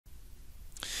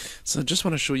So I just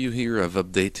want to show you here, I've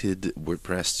updated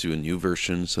WordPress to a new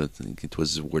version, so I think it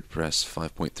was WordPress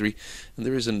 5.3, and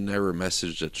there is an error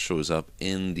message that shows up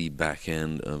in the back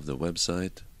end of the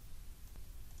website.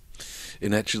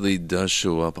 It actually does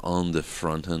show up on the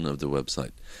front end of the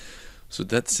website. So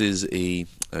that is a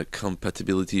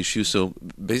compatibility issue. So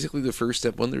basically the first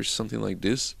step when there's something like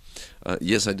this,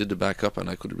 yes, I did the backup and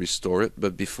I could restore it,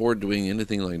 but before doing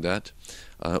anything like that,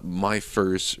 my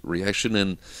first reaction,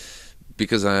 and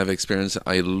because I have experience,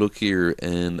 I look here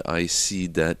and I see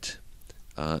that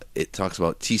it talks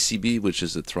about TCB, which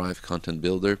is the Thrive Content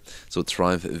Builder, so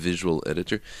Thrive Visual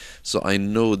Editor. So I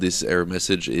know this error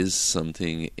message is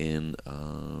something in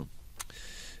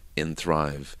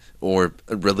Thrive, or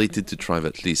related to Thrive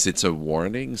at least. It's a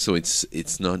warning, so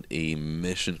it's not a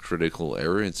mission critical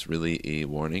error. It's really a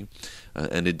warning,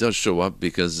 and it does show up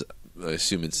because I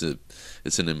assume it's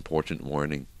an important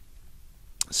warning.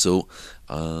 So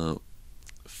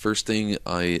first thing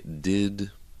I did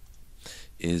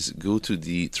is go to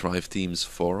the Thrive Teams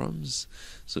forums.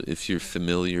 So if you're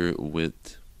familiar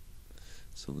with,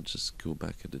 so let's just go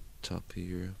back at the top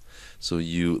here. So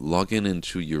you log in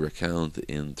into your account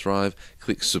in Thrive,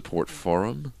 click Support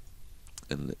Forum,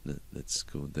 and let's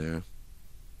go there.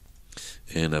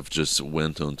 And I've just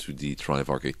went onto the Thrive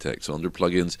Architect. So under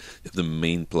plugins, you have the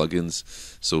main plugins.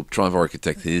 So Thrive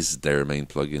Architect is their main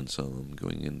plugin, so I'm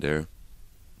going in there.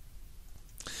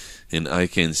 And I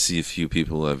can see a few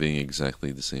people having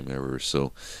exactly the same error.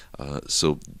 So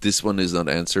this one is not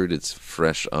answered. It's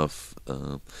fresh off.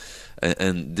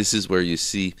 And this is where you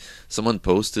see someone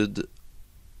posted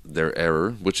their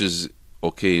error, which is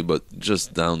okay, but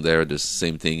just down there, the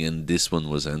same thing, and this one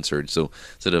was answered. So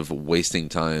instead of wasting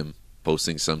time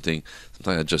posting something,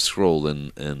 sometimes I just scroll,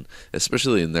 and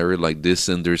especially an error like this,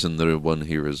 and there's another one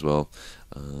here as well.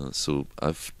 So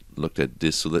I've looked at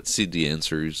this. So let's see the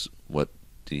answers, what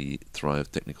the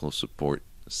Thrive technical support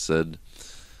said.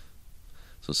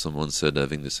 So someone said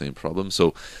having the same problem.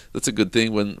 So that's a good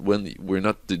thing when we're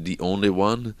not the only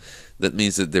one. That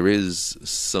means that there is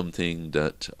something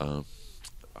that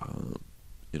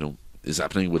is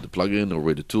happening with the plugin or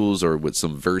with the tools or with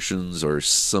some versions or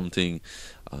something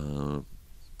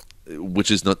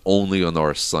which is not only on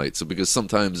our site. So because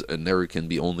sometimes an error can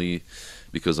be only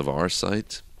because of our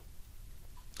site.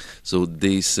 So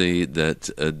they say that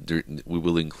we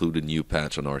will include a new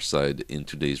patch on our side in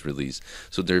today's release.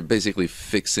 So they're basically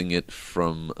fixing it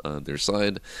from their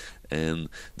side. And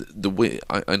the way,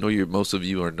 I know most of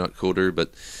you are not coder,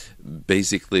 but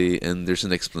basically, and there's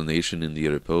an explanation in the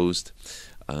other post,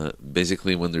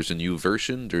 basically when there's a new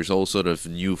version, there's all sort of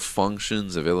new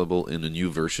functions available in a new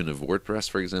version of WordPress,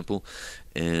 for example.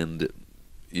 And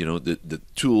the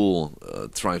tool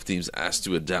Thrive Teams has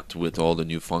to adapt with all the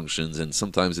new functions, and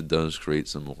sometimes it does create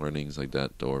some warnings like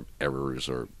that, or errors,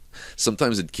 or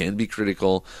sometimes it can be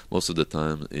critical. Most of the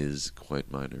time is quite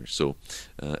minor. So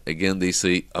again, they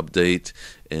say update,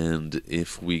 and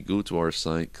if we go to our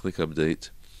site, click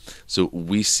update, so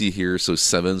we see here, so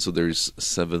there's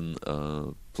 7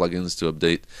 plugins to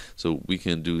update. So we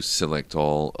can do select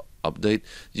all, update.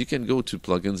 You can go to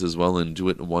plugins as well and do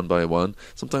it one by one.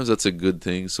 Sometimes that's a good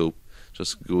thing. So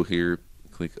just go here,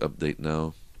 click update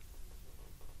now.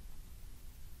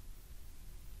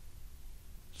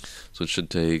 So it should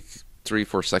take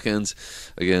 3-4 seconds.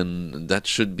 Again, that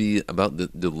should be about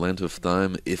the length of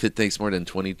time. If it takes more than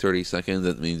 20-30 seconds,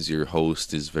 that means your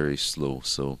host is very slow.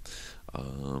 So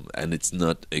and it's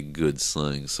not a good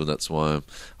sign. So that's why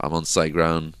I'm on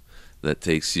SiteGround. That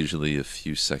takes usually a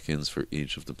few seconds for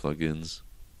each of the plugins.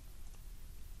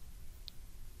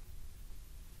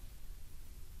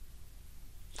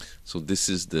 So this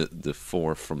is the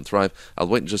 4 from Thrive. I'll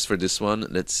wait just for this one.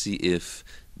 Let's see if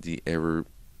the error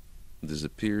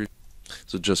disappears.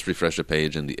 So just refresh the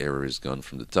page and the error is gone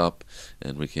from the top.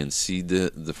 And we can see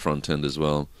the front end as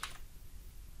well.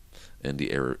 And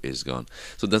the error is gone.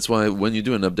 So that's why when you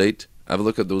do an update, have a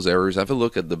look at those errors. Have a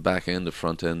look at the back end, the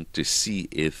front end, to see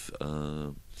if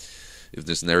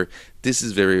there's an error. This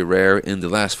is very rare. In the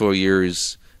last 4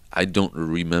 years, I don't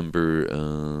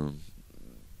remember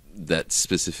that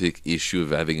specific issue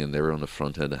of having an error on the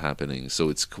front end happening. So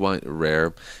it's quite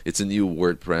rare. It's a new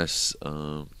WordPress,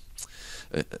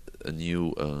 a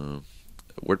new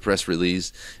WordPress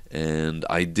release, and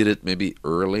I did it maybe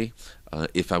early.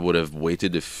 If I would have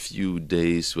waited a few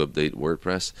days to update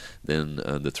WordPress, then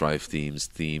the Thrive Teams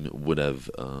theme would have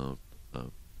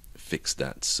fixed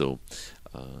that. So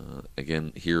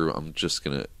again, here I'm just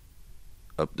gonna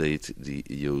update the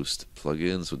Yoast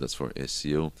plugin. So that's for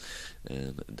SEO,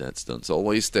 and that's done. So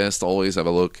always test, always have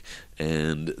a look,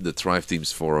 and the Thrive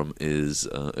Teams forum is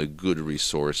a good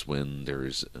resource when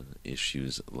there's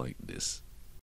issues like this.